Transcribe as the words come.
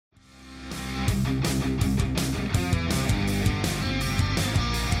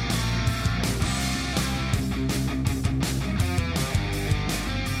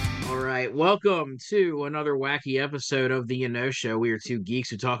welcome to another wacky episode of the Show. We are two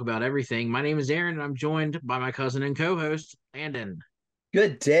geeks who talk about everything. My name is Aaron, and I'm joined by my cousin and co-host, Landon.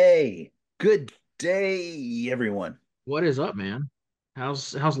 Good day. Good day, everyone. What is up, man?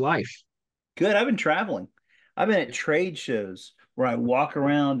 How's life? Good. I've been traveling. I've been at trade shows where I walk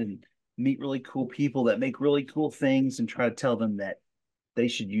around and meet really cool people that make really cool things and try to tell them that they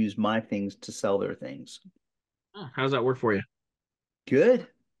should use my things to sell their things. How does that work for you? Good.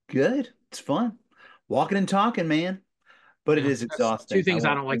 Good. It's fun. Walking and talking, man. But it Yeah, is that's two exhausting. things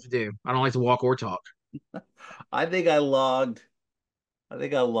I don't like to do. I don't like to walk or talk. I think I logged I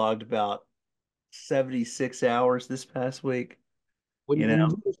think I logged about 76 hours this past week, When you when you know.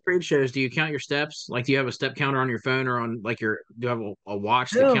 do those trade shows, do you count your steps? Like, do you have a step counter on your phone or on like your? Do you have a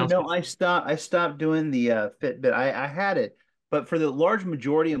watch that No, counts? no, I stopped doing the Fitbit. I had it, but for the large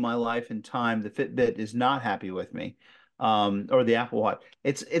majority of my life and time, the Fitbit is not happy with me. Or the Apple Watch.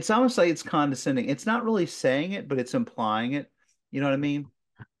 It's almost like it's condescending. It's not really saying it, but it's implying it. You know what I mean?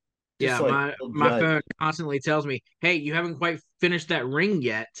 Just Yeah, like my little my judge. phone constantly tells me, "Hey, you haven't quite finished that ring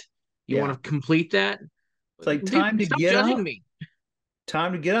yet. You Yeah. want to complete that?" It's like Dude, time to stop get judging up. me.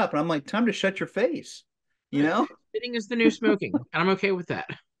 Time to get up. And I'm like, time to shut your face. You Right. know? Sitting is the new smoking, and I'm okay with that.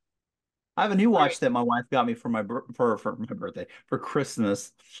 I have a new All right. watch that my wife got me for my birthday, for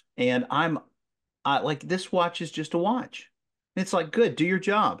Christmas. And I like this watch is just a watch. It's like, good, do your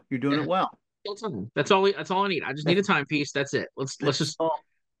job. You're doing Yeah. it well. That's all I need. I just need a timepiece. That's it. Let's That's just let's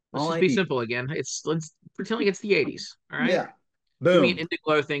all just I be need. simple again. Let's pretend like it's the 80s. All right. Yeah. Give me an Boom.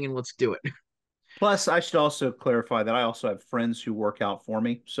 Indiglo thing and let's do it. Plus, I should also clarify that I also have friends who work out for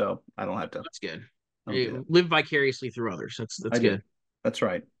me, so I don't have to. That's good. I don't do that. Live vicariously through others. That's I do. good. That's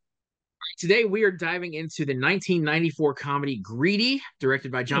right. Today, we are diving into the 1994 comedy Greedy,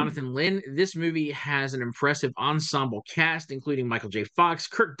 directed by Hmm. Jonathan Lynn. This movie has an impressive ensemble cast, including Michael J. Fox,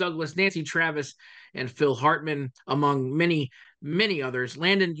 Kirk Douglas, Nancy Travis, and Phil Hartman, among many, many others.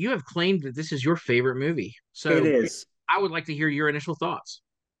 Landon, you have claimed that this is your favorite movie. It So is. I would like to hear your initial thoughts.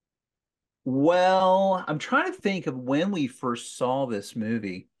 Well, I'm trying to think of when we first saw this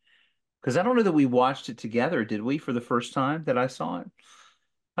movie because I don't know that we watched it together, did we, for the first time that I saw it?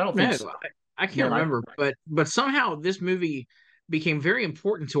 I don't think No, so. I can't No, I remember, but somehow this movie became very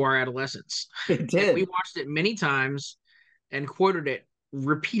important to our adolescence. it And we did. watched it many times and quoted it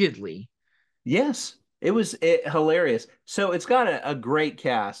repeatedly. Yes, hilarious. So it's got a great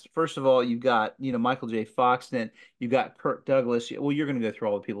cast. First of all, you've got, Michael J. Fox in it. You've got Kirk Douglas. Well, you're going to go through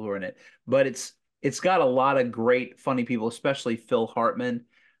all the people who are in it, but it's got a lot of great, funny people, especially Phil Hartman.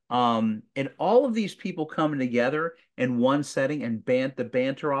 And all of these people coming together in one setting and the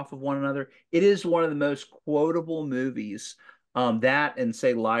banter off of one another. It is one of the most quotable movies. That and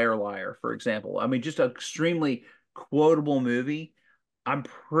say Liar Liar, for example. I mean, just an extremely quotable movie. I'm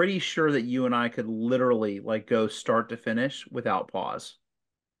pretty sure that you and I could literally like go start to finish without pause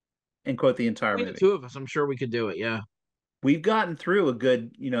and quote the entire Between the movie. two of us, I'm sure we could do it. Yeah. We've gotten through a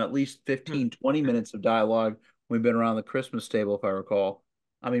good, at least 15, 20 minutes of dialogue. We've been around the Christmas table, if I recall.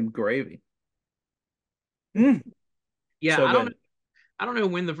 I mean, gravy. Mm, Yeah, so good. I don't know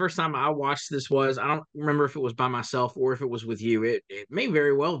when the first time I watched this was. I don't remember if it was by myself or if it was with you. It may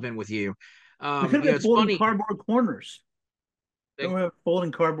very well have been with you. We could have been It's folding funny. cardboard corners. Don't It we have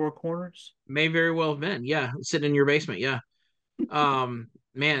folding cardboard corners? may very well have been. Yeah, sitting in your basement. Yeah.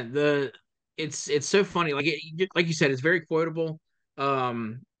 Man, it's so funny. Like you said, it's very quotable.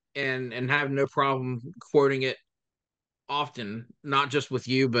 Um, and have no problem quoting it often, not just with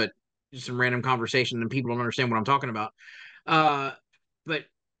you, but just in random conversation, and people don't understand what I'm talking about. Uh, but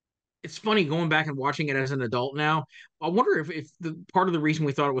it's funny going back and watching it as an adult now. I wonder if the part of the reason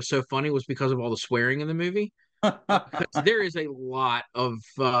we thought it was so funny was because of all the swearing in the movie. Because there is a lot of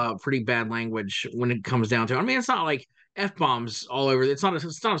pretty bad language when it comes down to it. I mean, it's not like f bombs all over. It's not a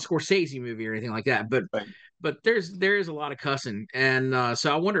Scorsese movie or anything like that. Right. But there is a lot of cussing, and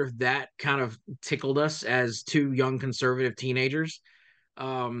so I wonder if that kind of tickled us as two young conservative teenagers.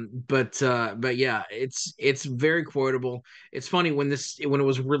 But yeah, it's very quotable. It's funny when it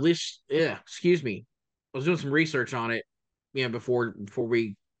was released. Yeah, excuse me. I was doing some research on it, before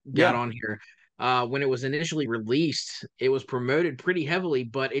we got Yeah. on here. When it was initially released, it was promoted pretty heavily,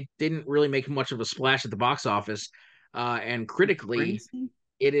 but it didn't really make much of a splash at the box office. And critically, Crazy.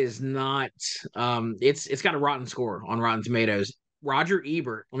 it is not. It's got a rotten score on Rotten Tomatoes. Roger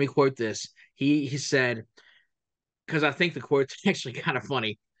Ebert, let me quote this. He said, because I think the quote's actually kind of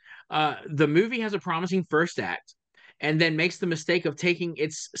funny. The movie has a promising first act and then makes the mistake of taking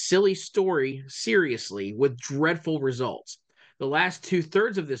its silly story seriously with dreadful results. The last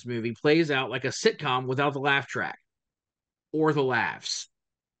two-thirds of this movie plays out like a sitcom without the laugh track or the laughs.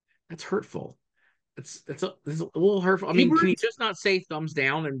 That's hurtful. That's a little hurtful. I mean, can you Ebert, just not say thumbs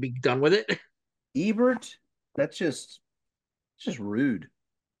down and be done with it? Ebert, that's just rude.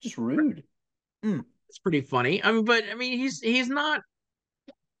 Just rude. Mm. It's pretty funny. I mean, but I mean, he's not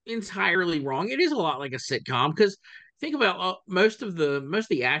entirely wrong. It is a lot like a sitcom because think about most of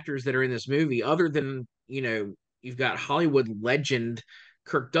the actors that are in this movie, other than you've got Hollywood legend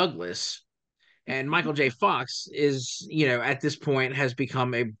Kirk Douglas and Michael J. Fox is at this point has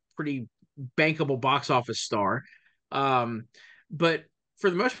become a pretty bankable box office star. Um, but for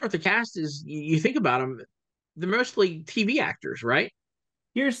the most part, the cast is you think about them, they're mostly TV actors, right?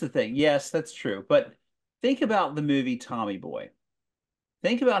 Here's the thing. Yes, that's true. But think about the movie Tommy Boy.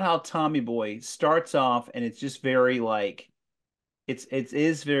 Think about how Tommy Boy starts off and it's just very like it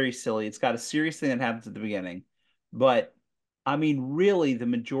is very silly. It's got a serious thing that happens at the beginning. But I mean, really, the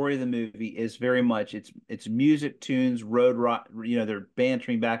majority of the movie is very much it's music, tunes, road rock, they're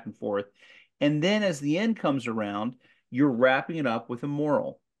bantering back and forth. And then as the end comes around, you're wrapping it up with a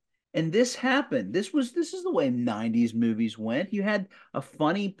moral. And this happened. This is the way 90s movies went. You had a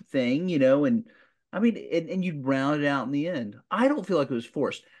funny thing, and I mean, and you'd round it out in the end. I don't feel like it was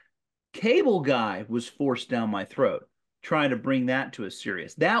forced. Cable Guy was forced down my throat, trying to bring that to a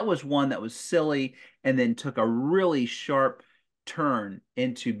serious. That was one that was silly and then took a really sharp turn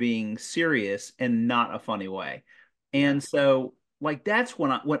into being serious and not a funny way. Yeah, And so, like that's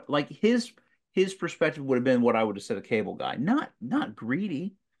when what like his perspective would have been what I would have said a Cable Guy, not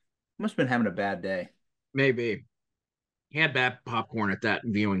greedy. Must have been having a bad day. maybe he had bad popcorn at that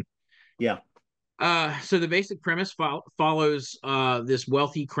viewing. Yeah. So the basic premise follows this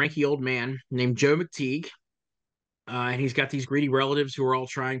wealthy, cranky old man named Joe McTeague. And he's got these greedy relatives who are all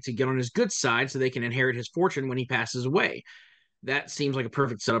trying to get on his good side so they can inherit his fortune when he passes away. That seems like a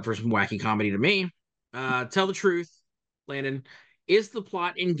perfect setup for some wacky comedy to me. Tell the truth, Landon. Is the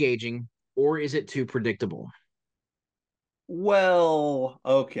plot engaging or is it too predictable? Well,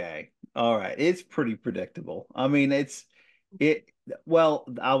 okay. All right. It's pretty predictable. I mean, it well,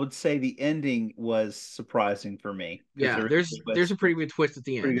 I would say the ending was surprising for me because Yeah, there is there's a pretty good twist at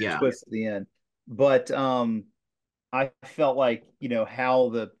the pretty end. good Yeah, twist at the end. But I felt like, how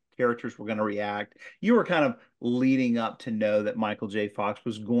the characters were going to react. You were kind of leading up to know that Michael J. Fox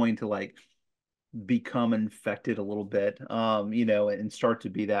was going to like become infected a little bit, and start to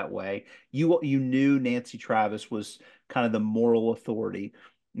be that way. You knew Nancy Travis was kind of the moral authority,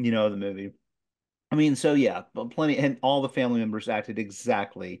 of the movie. I mean, so yeah, but plenty, and all the family members acted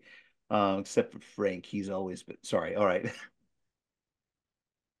exactly, except for Frank. He's always been sorry. All right,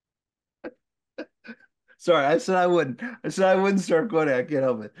 sorry. I said I wouldn't. I said I wouldn't start quoting. I can't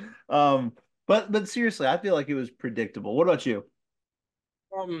help it. But seriously, I feel like it was predictable. What about you?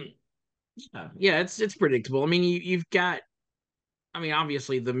 um, yeah, it's predictable. I mean, you've got. I mean,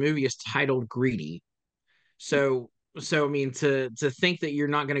 obviously the movie is titled Greedy, so I mean to think that you're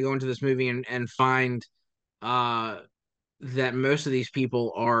not going to go into this movie and find uh that most of these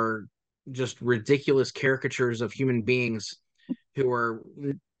people are just ridiculous caricatures of human beings who are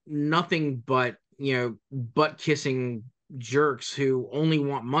nothing but butt kissing jerks who only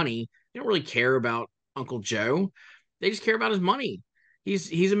want money. They don't really care about Uncle Joe. They just care about his money.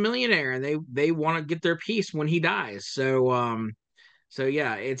 He's a millionaire and they want to get their piece when he dies. So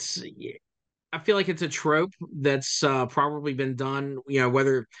yeah, it's I feel like it's a trope that's probably been done.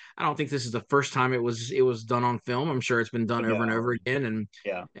 Whether I don't think this is the first time it was done on film. I'm sure it's been done over and over No. again,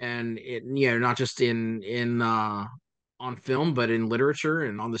 Yeah. and it not just in on film, but in literature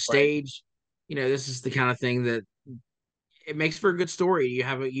and on the Right. stage. This is the kind of thing that it makes for a good story. You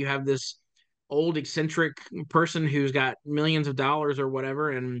have this old eccentric person who's got millions of dollars or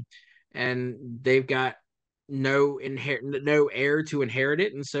whatever, and they've got no heir to inherit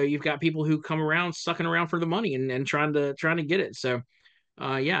it, and so you've got people who come around sucking around for the money and trying to get it. So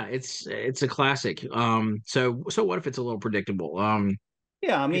yeah, it's a classic. So what if it's a little predictable?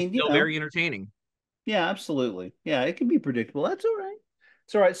 Yeah. I It's mean, still very entertaining. yeah, absolutely. Yeah, it can be predictable. That's all right.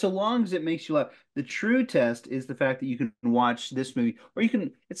 It's all right, so long as it makes you laugh. The true test is the fact that you can watch this movie, or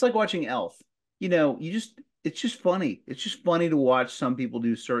it's like watching Elf. It's just funny. It's just funny to watch some people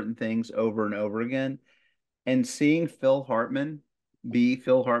do certain things over and over again. And seeing Phil Hartman be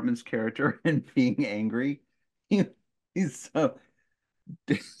Phil Hartman's character and being angry, he, he's so,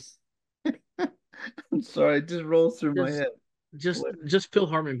 I'm sorry, it just rolls through my Just head. just Phil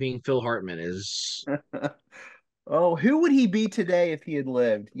Hartman being Phil Hartman is Oh, who would he be today if he had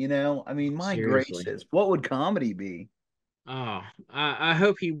lived? I mean, my seriously. gracious, what would comedy be? Oh, I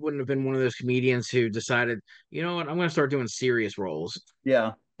hope he wouldn't have been one of those comedians who decided, you know what, I'm going to start doing serious roles.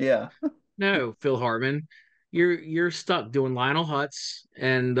 Yeah, yeah. No, Phil Hartman. you're stuck doing Lionel Hutz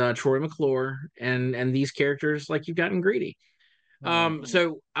and Troy McClure and these characters like you've gotten greedy. Oh,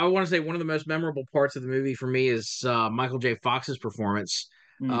 So I want to say one of the most memorable parts of the movie for me is Michael J. Fox's performance.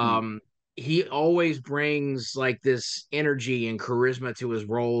 hmm. Um, he always brings like this energy and charisma to his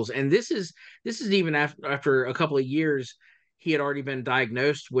roles, and this is even after a couple of years he had already been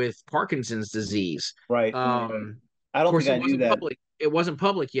diagnosed with Parkinson's disease. Right. Right. I Of don't think course, I knew that. It wasn't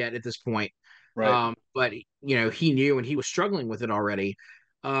public yet at this point, Right. but he knew and he was struggling with it already.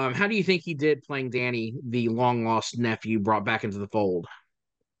 How do you think he did playing Danny, the long lost nephew brought back into the fold?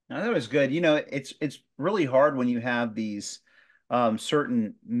 No, that was good. It's really hard when you have these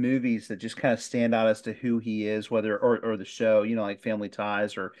certain movies that just kind of stand out as to who he is, whether or the show, like Family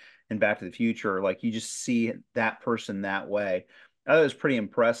Ties or and Back to the Future. Like you just see that person that way. I thought it was pretty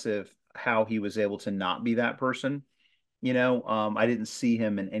impressive how he was able to not be that person. I didn't see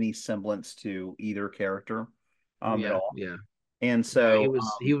him in any semblance to either character at Yeah, all. yeah. And No, so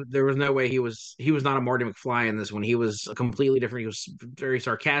there was no way he was not a Marty McFly in this one. He was a completely different. He was very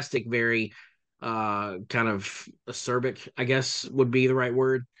sarcastic, very kind of acerbic, I guess would be the right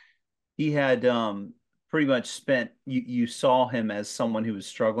word. he had pretty much spent you saw him as someone who was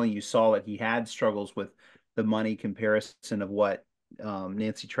struggling. You saw that he had struggles with the money comparison of what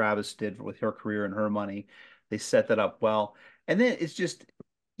Nancy Travis did with her career and her money. They set that up well. And then it's just,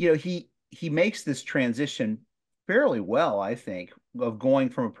 he makes this transition fairly well, I think, of going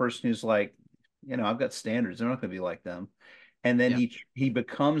from a person who's like, I've got standards, they're not going to be like them. And then Yeah, he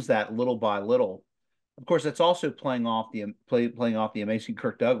becomes that little by little. Of course, that's also playing off the amazing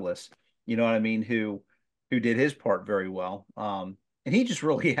Kirk Douglas. You know what I mean? Who did his part very well. And he just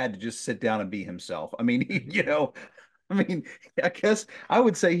really had to just sit down and be himself. I mean, I mean, I guess I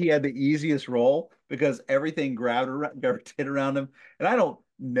would say he had the easiest role because everything gravitated around him. And I don't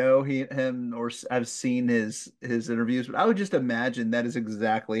know him or I've seen his interviews, but I would just imagine that is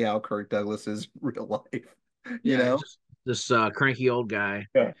exactly how Kirk Douglas is real life. You yeah. know? Just this cranky old guy.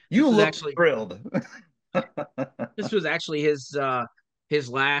 Yeah. You This was look actually thrilled. this was actually his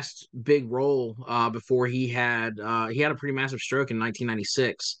last big role before he had a pretty massive stroke in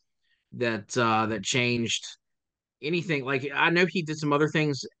 1996 that changed anything. Like I know he did some other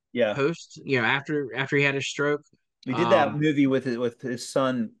things Yeah. after he had his stroke. We did that Um, movie with his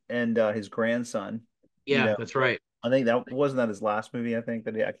son and his grandson. You yeah, know, that's right. I think that wasn't that his last movie. I think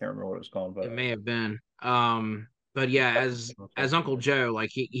that I can't remember what it was called, It but may have been. But yeah, as Uncle Joe, like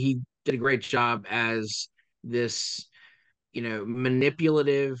he did a great job as this,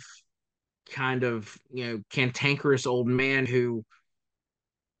 manipulative kind of, cantankerous old man who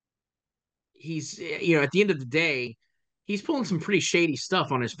at the end of the day, he's pulling some pretty shady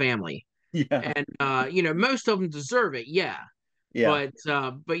stuff on his family. yeah, And most of them deserve it, yeah. yeah,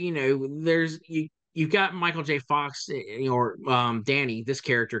 But you've got Michael J. Fox or Danny, this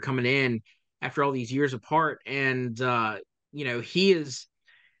character coming in after all these years apart, and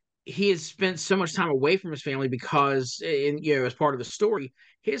he has spent so much time away from his family because, as part of the story,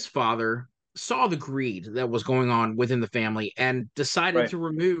 his father saw the greed that was going on within the family and decided right. to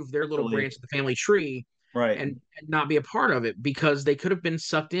remove their To little leave, branch of the family tree right, and not be a part of it because they could have been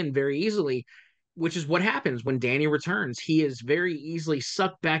sucked in very easily, which is what happens when Danny returns. He is very easily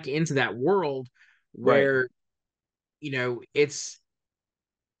sucked back into that world right, where, it's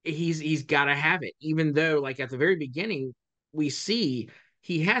he's got to have it, even though like at the very beginning we see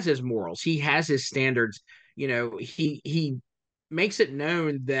he has his morals, he has his standards. He makes it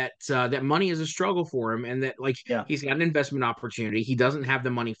known that that money is a struggle for him and that like yeah, he's got an investment opportunity, he doesn't have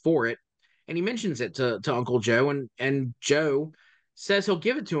the money for it, and he mentions it to Uncle Joe, and Joe says he'll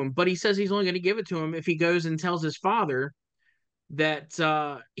give it to him, but he says he's only going to give it to him if he goes and tells his father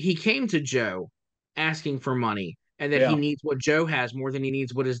that he came to Joe asking for money and that he yeah. needs what Joe has more than he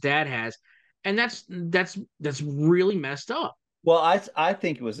needs what his dad has. And that's really messed up. Well, I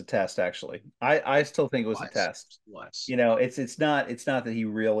think it was a test actually. I still think it was a Was test. was It's not that he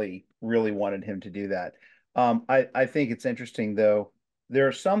really wanted him to do that. I think it's interesting though. There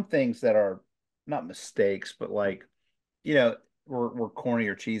are some things that are not mistakes, but like were corny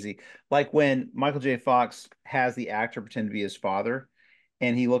or cheesy. Like when Michael J. Fox has the actor pretend to be his father,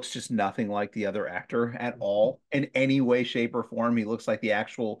 and he looks just nothing like the other actor at all in any way, shape, or form. He looks like the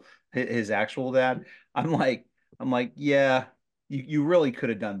actual his actual dad. I'm like, yeah, you really could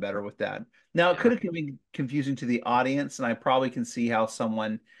have done better with that. Now it Yeah, could have been confusing to the audience, and I probably can see how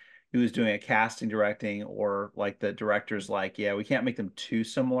someone who is doing a casting directing or like the director's like, yeah, we can't make them too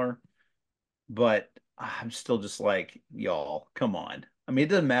similar, but I'm still just like, y'all, come on. I mean, it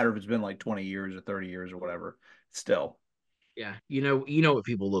doesn't matter if it's been like 20 years or 30 years or whatever. Still, yeah. You know what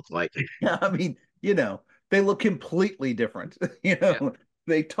people look like. yeah. I mean, They look completely different. Yeah.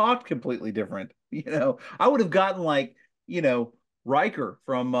 They talk completely different. I would have gotten like, Riker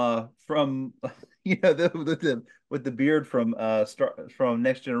from with the beard from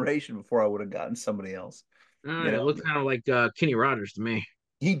Next Generation before I would have gotten somebody else. You It know, looked kind of like Kenny Rogers to me.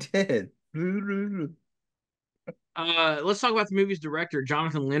 he did. Let's talk about the movie's director,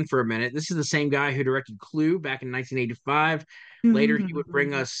 Jonathan Lynn, for a minute. This is the same guy who directed Clue back in 1985. Later, he would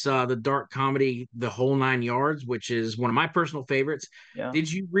bring us the dark comedy The Whole Nine Yards, which is one of my personal favorites. Yeah.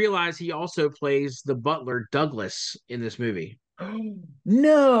 Did you realize he also plays the butler Douglas in this movie?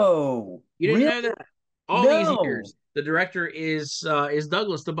 No, You didn't really? know that? All these No. years, the director is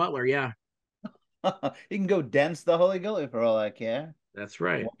Douglas the butler. Yeah, He can go dance the Holy Gully for all I care. that's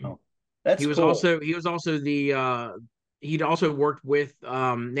right. Wow. That's cool. He was also the he'd also worked with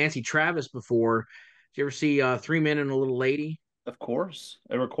Nancy Travis before. Did you ever see 3 Men and a Little Lady? Of course.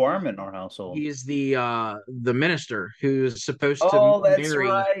 A requirement in our household. He is the minister who's supposed to Oh, that's marry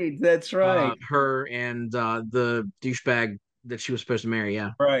right. That's right. her and the douchebag that she was supposed to marry.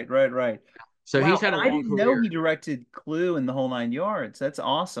 Yeah. Right, right, right. So he's Wow. had And a I long didn't know career. he directed Clue and the whole nine yards. That's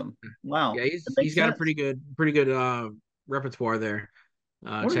awesome. Wow. Yeah, It he's makes got a sense. pretty good repetoire there.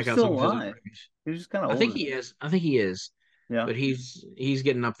 I wonder if Check he's out still some of his other alive. movies. He's just kind of I think older. he is. I think he is. Yeah. But he's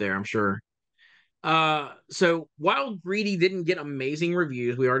getting up there, I'm sure. So while Greedy didn't get amazing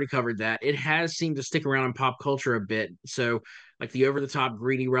reviews, we already covered that. It has seemed to stick around in pop culture a bit. So like the over-the-top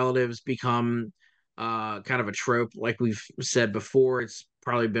greedy relatives become kind of a trope, like we've said before. It's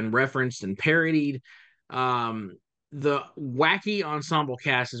probably been referenced and parodied. Um, the wacky ensemble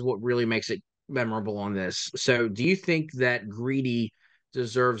cast is what really makes it memorable on this. So do you think that Greedy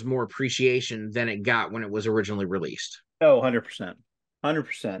deserves more appreciation than it got when it was originally released? Oh, 100%.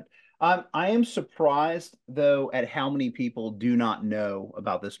 100%. I am surprised though at how many people do not know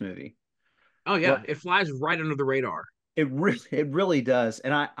about this movie. Oh Like yeah, it flies right under the radar. it really does.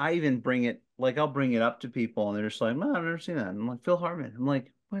 And I even bring it like I'll bring it up to people and they're just like, no, I've never seen that. And I'm like, Phil Hartman. I'm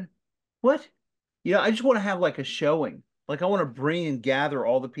like, what? What? I just want to have like a showing. Like I want to bring and gather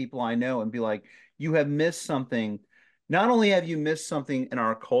all the people I know and be like, you have missed something. Not only have you missed something in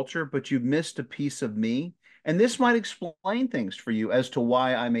our culture, but you've missed a piece of me. And this might explain things for you as to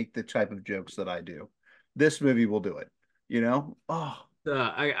why I make the type of jokes that I do. This movie will do it. Oh,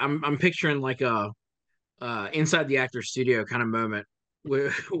 I'm picturing like a inside the actor studio kind of moment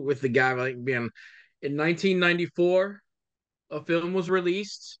with with the guy like being in 1994. A film was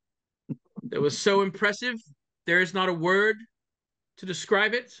released that was so impressive. There is not a word to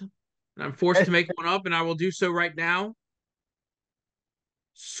describe it, and I'm forced to make one up, and I will do so right now.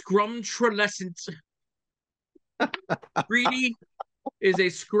 Scrumtrelescent. Greedy is a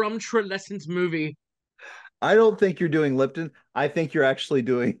scrumtrelescent movie. I don't think you're doing Lipton. I think you're actually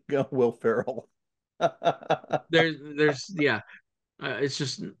doing Will Ferrell. Yeah, it's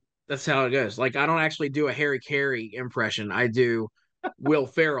just that's how it goes. Like I don't actually do a Harry Carey impression. I do Will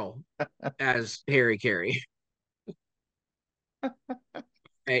Ferrell as Harry Carey.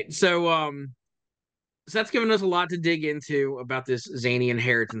 Right. So that's given us a lot to dig into about this zany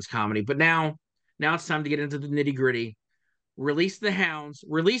inheritance comedy. But now it's time to get into the nitty gritty. Release the hounds,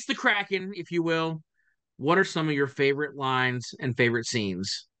 release the kraken, if you will. What are some of your favorite lines and favorite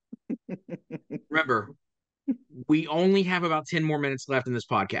scenes? Remember, we only have about 10 more minutes left in this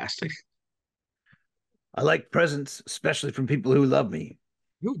podcast. I like presents, especially from people who love me.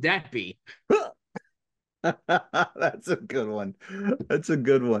 Who'd that be? That's a good one. That's a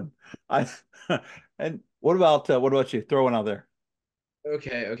good one. I and what about you? Throw one out there.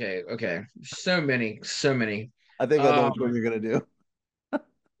 Okay. So many, so many. I think I know which one Um, you're gonna do.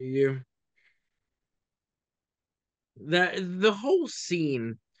 you the whole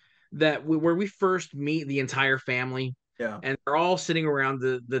scene where we first meet the entire family Yeah. and they're all sitting around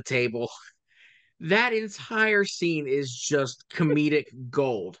the table. That entire scene is just comedic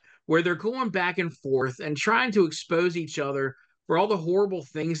gold, where they're going back and forth and trying to expose each other for all the horrible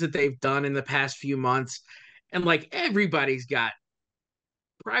things that they've done in the past few months. And like everybody's got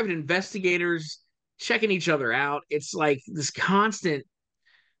private investigators checking each other out. It's like this constant,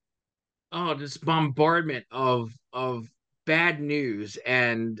 this bombardment of bad news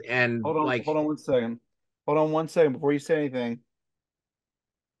and like Hold on 1 second. Hold on 1 second before you say anything.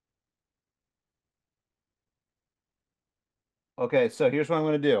 Okay, so here's what I'm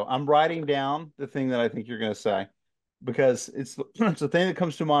gonna do. I'm writing down the thing that I think you're gonna say because it's the thing that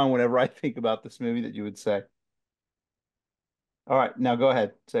comes to mind whenever I think about this movie that you would say. All right, now go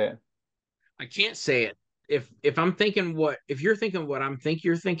ahead, say it. I can't say it. If I'm thinking what if you're thinking what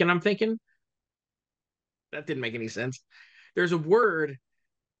you're thinking I'm thinking, that didn't make any sense. There's a word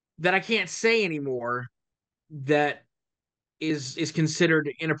that I can't say anymore that is considered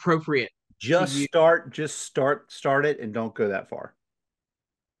inappropriate to you. Start it and don't go that far.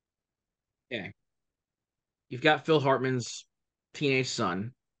 Yeah. You've got Phil Hartman's teenage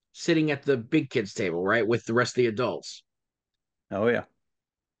son sitting at the big kids table, right, with the rest of the adults. Oh yeah.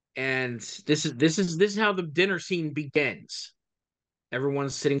 And this is how the dinner scene begins.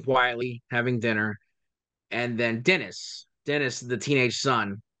 Everyone's sitting quietly having dinner, and then Dennis, the teenage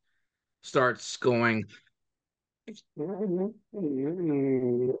son, starts going.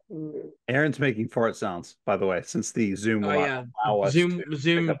 Aaron's making fart sounds, by the way, since the Zoom Oh will yeah, allow us to pick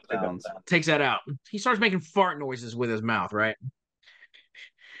Zoom up sounds. takes that out. He starts making fart noises with his mouth, right?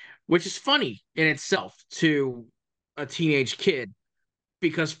 Which is funny in itself to a teenage kid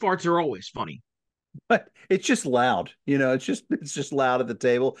because farts are always funny. But it's just loud. It's just loud at the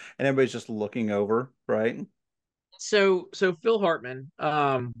table and everybody's just looking over, right? So Phil Hartman,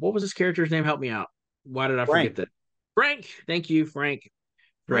 what was his character's name? Help me out. Why did I forget Frank. that? Frank. Thank you, Frank.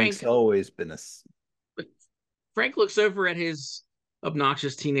 Frank's Frank always been a Frank looks over at his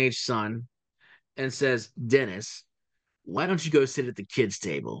obnoxious teenage son and says, "Dennis, why don't you go sit at the kids'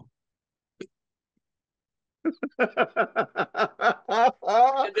 table?" And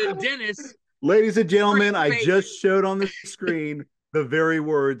then Dennis, Ladies and straight gentlemen, I face, just showed on the screen the very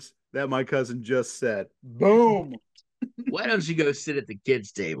words that my cousin just said. Boom. why don't you go sit at the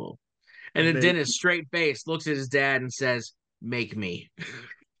kids' table? And then Make Dennis, straight face, looks at his dad and says, "Make me."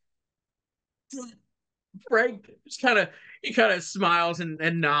 Frank just kind of smiles and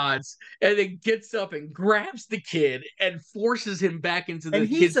nods, and then gets up and grabs the kid and forces him back into And the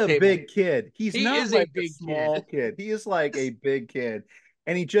he's kids' a table. big kid. He's He not is a like a big kid. small kid. He is like a big kid.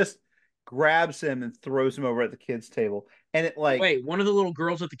 And he just grabs him and throws him over at the kids' table. And it like, Wait, one of the little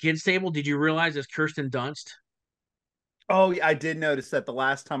girls at the kids' table, did you realize is Kirsten Dunst? oh, yeah, I did notice that the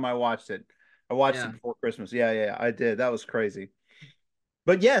last time I watched it. I watched Yeah. it before Christmas. Yeah, yeah, I did. That was crazy.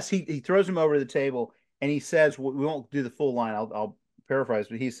 But yes, he throws him over the table and he says, we won't do the full line. I'll paraphrase,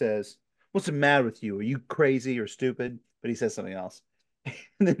 but he says, "What's the matter with you? Are you crazy or stupid?" But he says something else.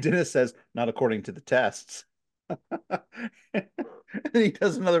 And then Dennis says, "Not according to the tests." And then he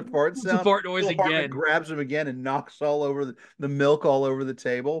does another fart It's a sound. fart noise Phil Hartman again. grabs him again and knocks all over the milk all over the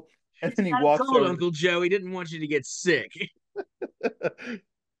table. And then he I walks told over to Uncle Joe he didn't want you to get sick.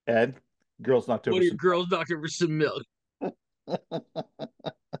 Ed. Girls knocked One over of your some girls knocked over some milk. milk.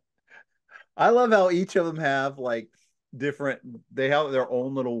 I love how each of them have like different, they have their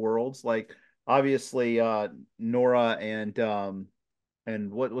own little worlds. Like obviously Nora and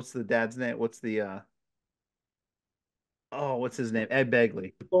what's the dad's name? What's his name? Ed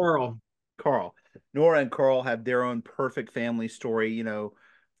Begley. Carl. Carl. Nora and Carl have their own perfect family story,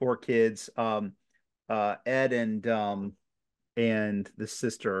 4 kids. Ed and the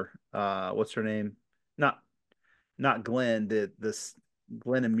sister, what's her name? Not not Glenn, this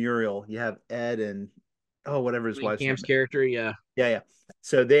Glenn and Muriel. You have Ed and whatever his Lee wife's name Camp's is. character, yeah. Yeah, yeah.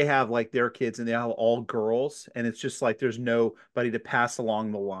 So they have like their kids and they have all girls, and it's just like there's nobody to pass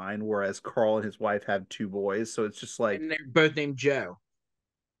along the line, whereas Carl and his wife have 2 boys. So it's just like And they're both named Joe.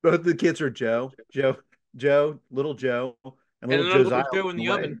 both the kids are little Joe, and And little another little Josiah Joe in along the the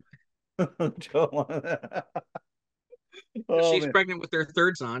way. oven. Joe. Oh She's man. pregnant with their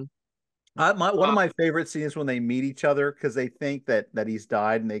third son. One of Uh, my favorite scenes when they meet each other because they think that he's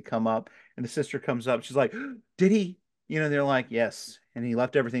died and they come up and the sister comes up. She's like, "Did he?" They're like, "Yes," and he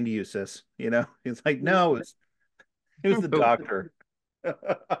left everything to you, sis. He's like, "No, it was the doctor."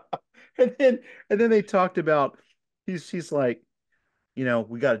 And then they talked about he's like,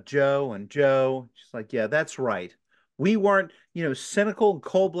 we got Joe and Joe. She's like, "Yeah, that's right. We weren't, cynical and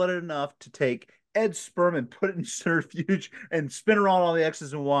cold-blooded enough to take Ed's sperm and put it in centrifuge and spin around all the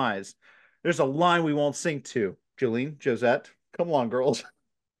X's and Y's. There's a line we won't sing to. Jolene, Josette, come along, girls."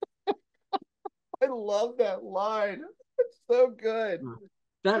 I love that line. It's so good.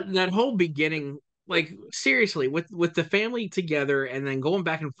 that whole beginning, like seriously, with the family together and then going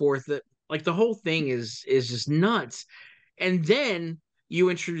back and forth, that like the whole thing is just nuts. And then you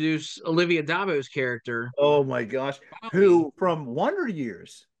introduce Olivia Dabo's character, Oh my gosh. Molly. Who from Wonder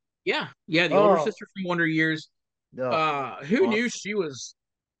Years? Yeah, yeah, the older Oh, sister from Wonder Years. oh, Who knew awesome. she was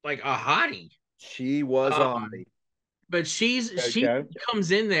like a hottie? She was a Um, hottie. but she Okay.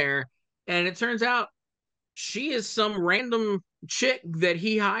 comes in there, and it turns out she is some random chick that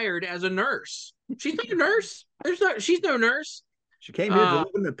he hired as a nurse. She's not a nurse. She's no nurse. She came here Uh,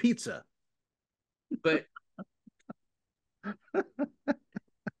 delivering a pizza. but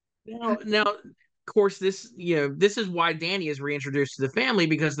now, of course, this is why Danny is reintroduced to the family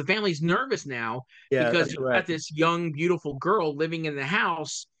because the family's nervous now Yeah, because that's you've right. got this young, beautiful girl living in the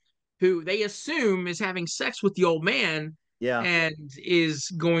house who they assume is having sex with the old man Yeah. and is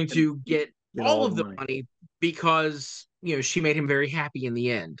going to get Get all all of the the money. money because she made him very happy in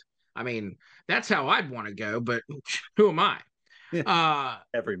the end. I mean, that's how I'd want to go, but who am I? Uh,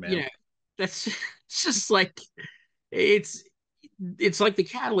 Every you man. know, that's it's just like it's it's like the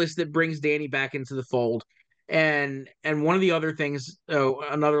catalyst that brings Danny back into the fold. And one of the other things, oh,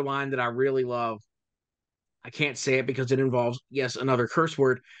 another line that I really love, I can't say it because it involves, yes, another curse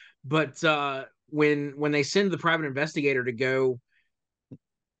word, but when they send the private investigator to go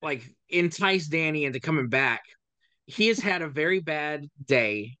like entice Danny into coming back, he has had a very bad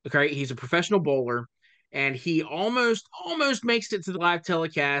day. Okay, he's a professional bowler, and he almost makes it to the live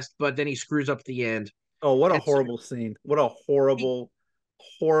telecast, but then he screws up at the end. Oh, what a And so horrible scene. What a he, horrible,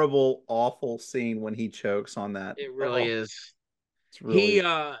 horrible, awful scene when he chokes on that. it really Oh, is. it's really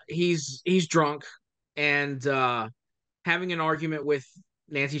He's drunk and having an argument with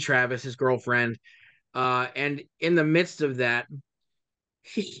Nancy Travis, his girlfriend. And in the midst of that,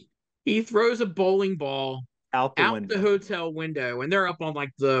 he he throws a bowling ball out the out the window. hotel window, and they're up on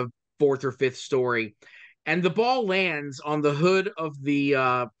like the fourth or fifth story, and the ball lands on the hood of the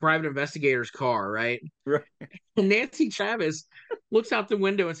private investigator's car, right? Right. And Nancy Travis looks out the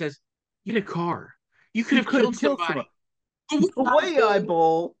window and says, "Get a car. You could You have could killed have killed somebody." someone. The way I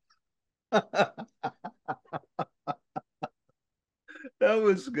bowl. That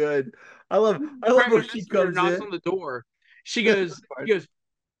was good. I love Private where she investigator comes knocks in. on the door. She goes,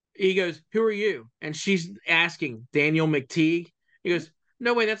 he goes, "Who are you?" And she's asking, "Daniel McTeague." He goes,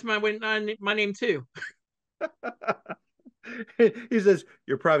 "No way, that's my name too." He says,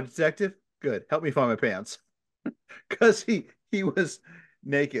 "You're a private detective? Good. Help me find my pants." Because he was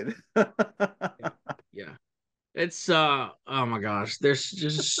naked. Yeah. Yeah. It's oh my gosh, there's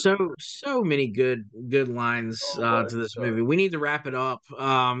just so many good lines Oh my to this God. movie. We need to wrap it up.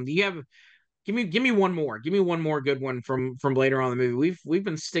 You have give me one more. Give me one more good one from later on in the movie. We've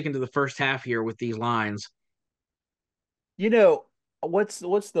been sticking to the first half here with these lines. You know, what's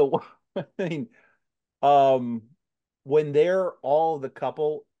the I mean, um when they're all the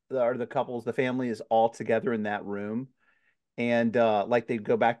couple or the couples, the family is all together in that room and like they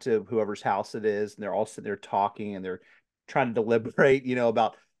go back to whoever's house it is and they're all sitting there talking and they're trying to deliberate,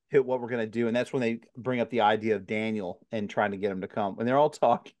 about what we're going to do, and that's when they bring up the idea of Daniel and trying to get him to come, and they're all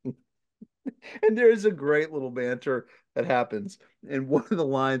talking. And there's a great little banter that happens, and one of the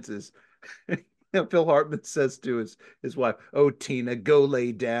lines is Phil Hartman says to his wife, "Oh, Tina, go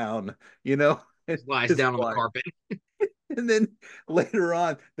lay down," Lies his down on the wife. carpet. And then later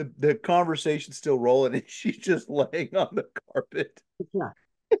on, the conversation's still rolling, and she's just laying on the carpet. Yeah.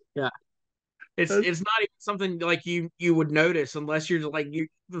 Yeah. It's That's, it's not even something like you would notice unless you're like you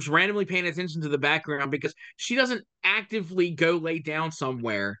just randomly paying attention to the background because she doesn't actively go lay down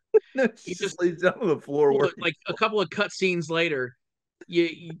somewhere. no, You she just just lays down on the floor where like a couple of cut scenes later,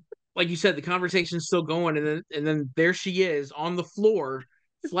 you like you said, the conversation's still going, and then there she is on the floor,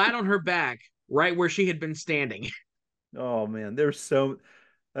 flat on her back, right where she had been standing. oh man, there's so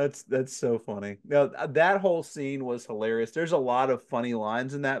that's so funny. Now that whole scene was hilarious. There's a lot of funny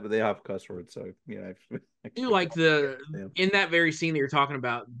lines in that, but they have cuss words, so I You can't like watch the them. in that very scene that you're talking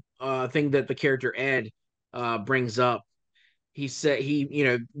about, thing that the character Ed brings up. He said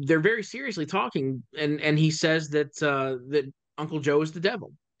they're very seriously talking, and he says that Uncle Joe is the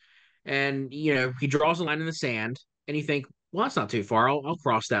devil. And he draws a line in the sand, and you think, well, that's not too far. I'll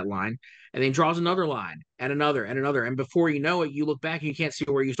cross that line, and then he draws another line and another and another, and before you know it, you look back and you can't see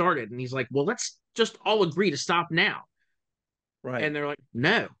where you started. And he's like, well, let's just all agree to stop now. Right. And they're like,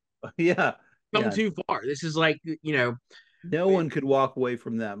 no, Yeah. come Yeah. too far. This is like No one could walk away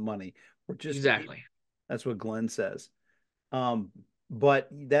from that money. We're just exactly. that's what Glenn says. Um, but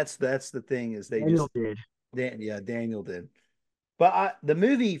that's the thing is they Daniel just did. Yeah, Daniel did. But the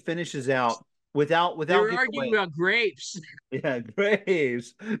movie finishes out They without were giving arguing away. about grapes. Yeah,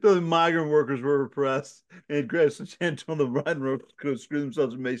 graves. Those migrant workers were repressed and had graves a chance on the riding road to go screw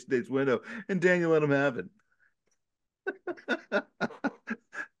themselves in Mason Date's window, and Daniel let them have it.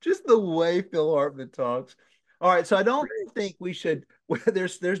 Just the way Phil Hartman talks. All right, so I don't think we should.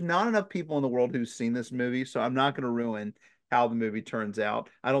 There's not enough people in the world who've seen this movie, so I'm not going to ruin how the movie turns out.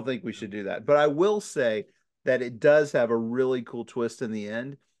 I don't think we should do that, but I will say that it does have a really cool twist in the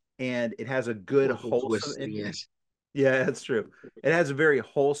end, and it has a good Political wholesome twist in the ending. end. Yeah, that's true. It has a very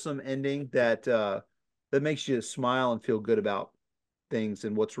wholesome ending that makes you smile and feel good about things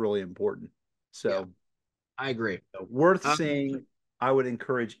and what's really important. Yeah, So I agree. worth Um, seeing. I would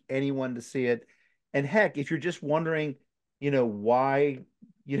encourage anyone to see it. And heck, if you're just wondering, why,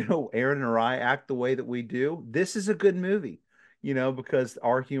 Aaron or I act the way that we do, this is a good movie. because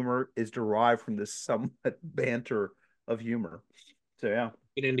our humor is derived from this somewhat banter of humor. So yeah.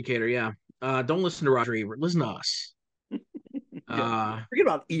 Good indicator, yeah. Don't listen to Roger Ebert. Listen to us. Yeah. Uh, Forget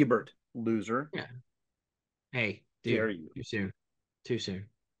about Ebert, loser. yeah. Hey, dude, Dare you? too soon. Too soon.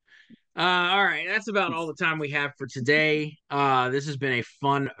 All right, that's about all the time we have for today. This has been a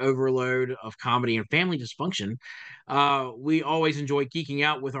fun overload of comedy and family dysfunction. We always enjoy geeking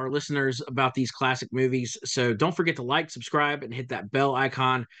out with our listeners about these classic movies. So don't forget to like, subscribe, and hit that bell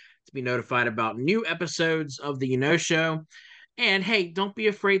icon to be notified about new episodes of the Show. And hey, don't be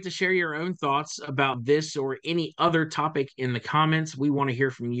afraid to share your own thoughts about this or any other topic in the comments. We want to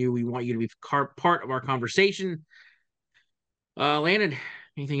hear from you. We want you to be part of our conversation. Landon,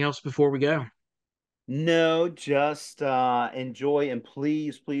 anything else before we go? No, just enjoy and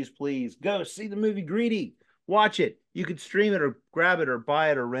please, please, please go see the movie Greedy. Watch it. You could stream it or grab it or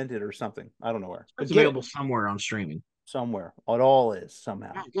buy it or rent it or something. I don't know where, It's but get it available somewhere on streaming. somewhere. It all is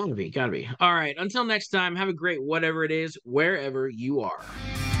somehow. Gotta be, gotta be. All right. Until next time, have a great whatever it is, wherever you are.